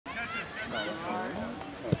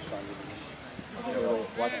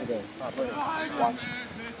Watch it there. Watch.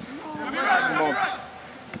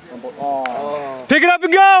 Oh. Pick it up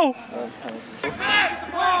and go!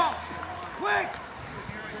 Quick!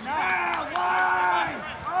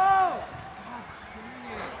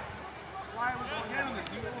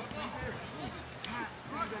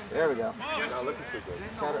 There we go.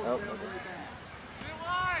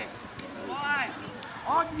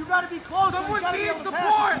 You gotta be close. Someone needs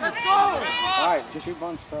support. Let's go. Alright, just shoot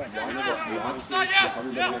one start.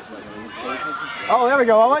 Oh, there we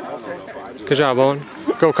go, Owen. Good job, Owen.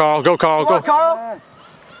 Go, Carl. Go, Carl. Go. Carl.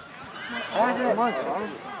 That's it.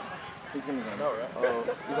 He's gonna go. Oh,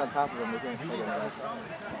 he's on top of him.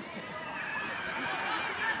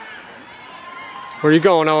 Where are you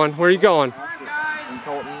going, Owen? Where are you going?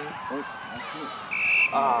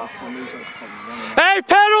 Hey,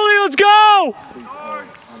 penalty, let's go!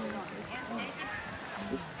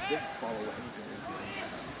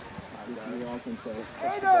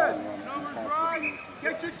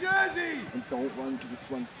 Get your jersey! And don't run to the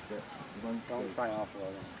swing strip. Don't try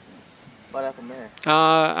offload. What happened there?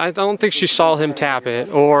 I don't think she saw him tap it,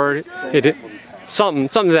 or it did. Something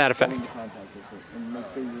to that effect. And make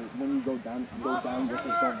sure when you go down just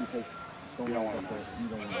don't be patient. Don't want to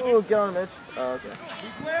oh, get on, Mitch. Oh, okay.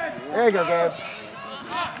 There you go, Gabe.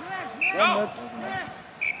 Go, Mitch.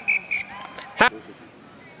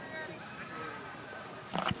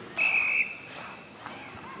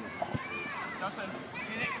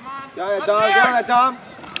 Got it, Tom. Got it, Tom.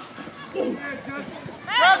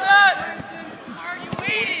 Grab that! Are you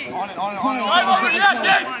waiting? On it.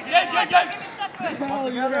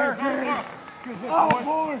 Yeah. Oh,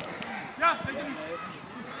 boy.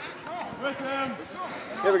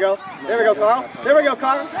 There we go. There we go, Carl. There we go,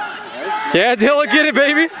 Carl. Yeah, Dylan, get it,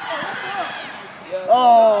 baby.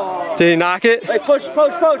 Oh. Did he knock it? Hey, poach.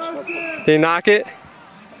 Did he knock it? Is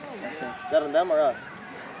that on them or us?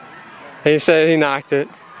 He said he knocked it.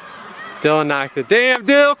 Dylan knocked it. Damn,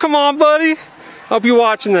 Dill, come on, buddy. Hope you're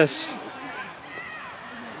watching this.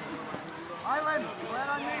 Highland, flat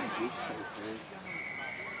on me.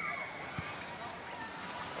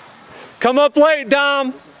 Come up late,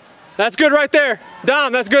 Dom. That's good right there.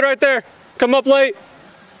 Dom, that's good right there. Come up late.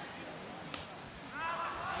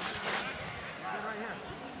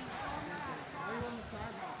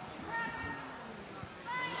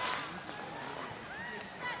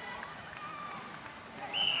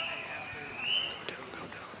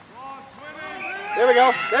 There we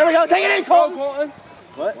go. There we go. Take it in, Colton.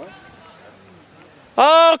 What?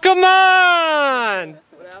 Oh, come on!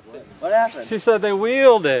 What happened? She said they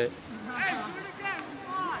wheeled it. Hey, do it again.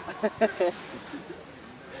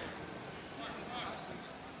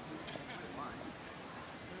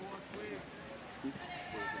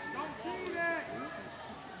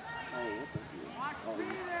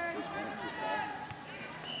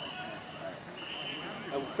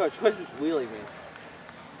 Come on. Coach, what does this wheelie mean?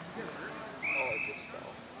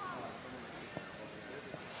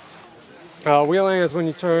 Wheeling is when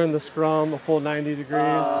you turn the scrum a full 90 degrees.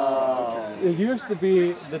 Oh. It used to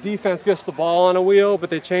be the defense gets the ball on a wheel, but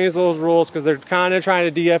they changed those rules because they're kind of trying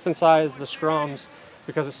to de-emphasize the scrums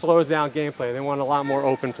because it slows down gameplay. They want a lot more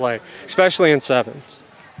open play, especially in sevens.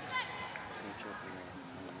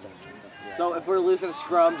 So if we're losing a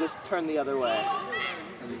scrum, just turn the other way.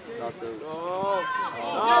 Not the... Oh.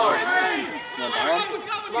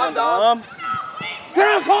 Come on, Dom. Get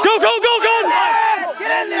in, Colton! Go!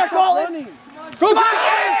 Get in there, Colton! Go!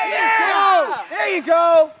 Yeah! There you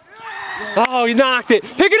go! Oh, he knocked it.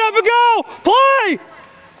 Pick it up and go! Play!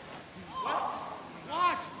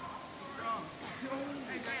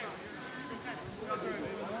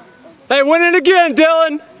 Hey, win it again,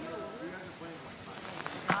 Dylan!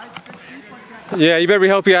 Yeah, you better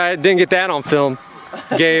hope I didn't get that on film,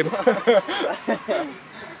 Gabe.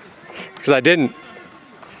 Because I didn't.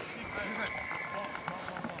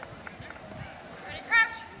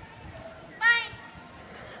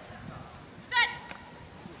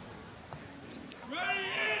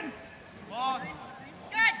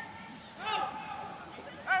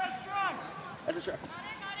 That's a shot.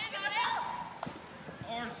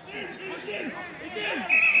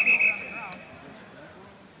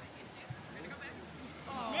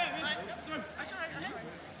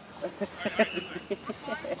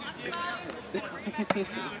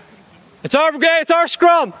 It's our brigade, it's our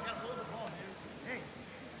scrum.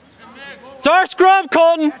 It's our scrum,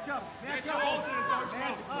 Colton.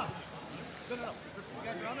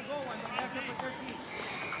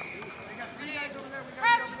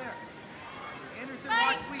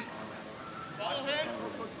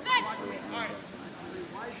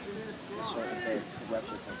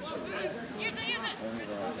 Use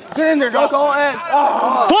it. Get in there, go in.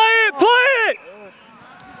 Oh. Play it!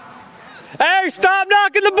 Hey, stop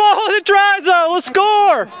knocking the ball in the try zone. Let's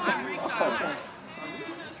score.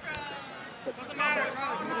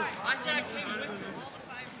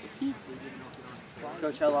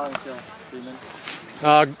 Coach, how long until 3 minutes?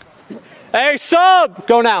 Hey, sub!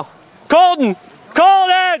 Go now. Colton!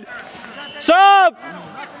 Sub!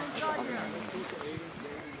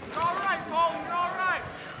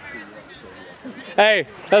 Hey,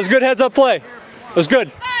 that was a good heads-up play. It was good.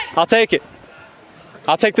 I'll take it.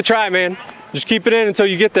 I'll take the try, man. Just keep it in until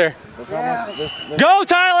you get there. Go,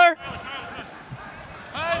 Tyler!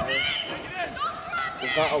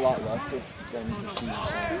 There's not a lot left. Then you just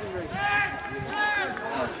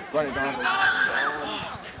run it down.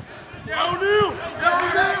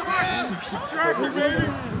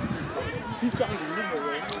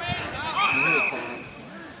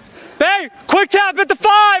 Hey, quick tap at the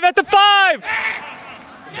 5!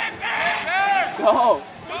 Go!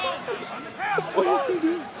 What is he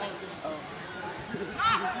doing?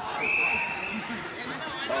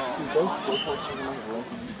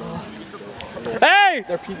 Hey!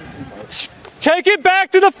 Take it back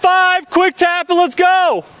to the 5, quick tap, and let's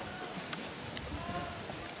go!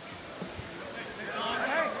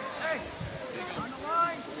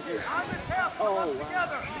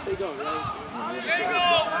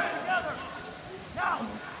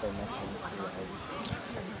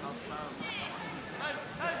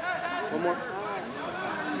 One more.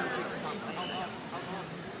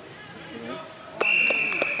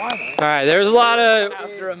 All right, there's a lot of.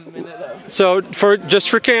 After a minute. So for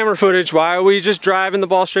camera footage, why are we just driving the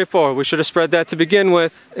ball straight forward? We should have spread that to begin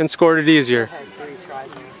with and scored it easier.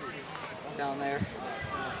 Down there.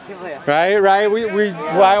 Right.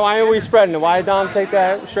 Why are we spreading it? Why did Dom take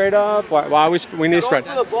that straight up? Why we need to spread?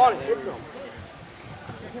 I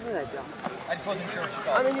just wasn't sure what you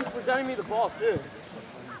thought. I mean, he's presenting me the ball too.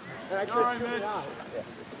 And I tried to shoot it out.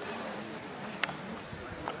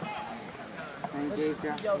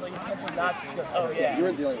 Oh yeah. You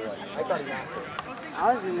were the only one. I thought he knocked it.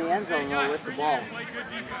 I was in the end zone though with the ball.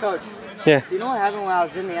 Coach. Yeah. Do you know what happened when I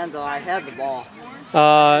was in the end zone? I had the ball.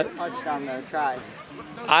 Touched on the try.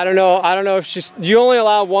 I don't know if she's. You only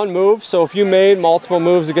allow one move, so if you made multiple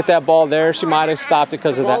moves to get that ball there, she might have stopped it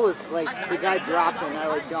because of that. The ball was like the guy dropped it and I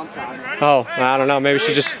like jumped on it. Oh, I don't know. Maybe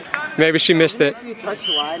she missed it. If you touch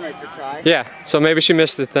the line, it's a try. Yeah. So maybe she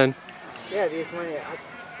missed it then. Yeah, because when it.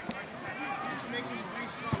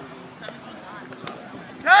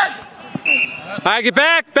 All right, get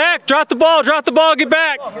back, drop the ball, get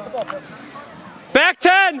back. Back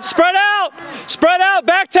 10, spread out,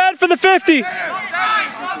 back 10 for the 50.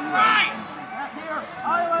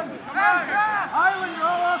 Highland, you're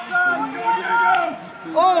all offside.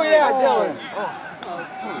 Oh yeah, Dylan.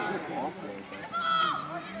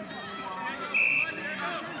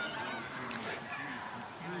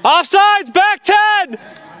 Offsides, back 10.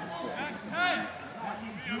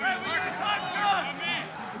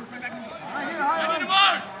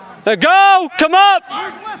 Go, come up.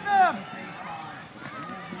 Who's with them?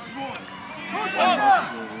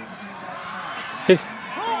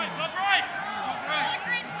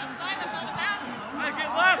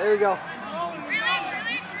 There we go.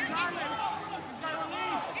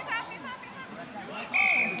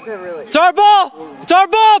 It's our ball,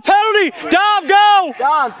 penalty. Dom, go.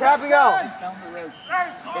 Dom, tap and go.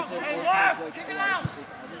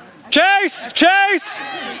 Chase.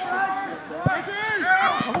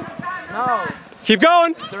 No. Keep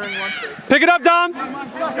going. Pick it up, Dom. Go!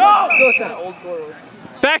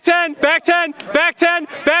 Back 10, Dom.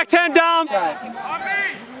 This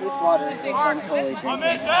water is totally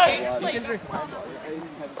drinking.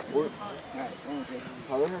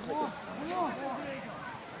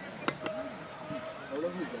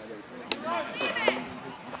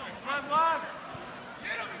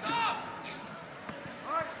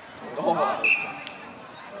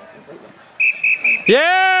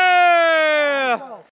 Yeah!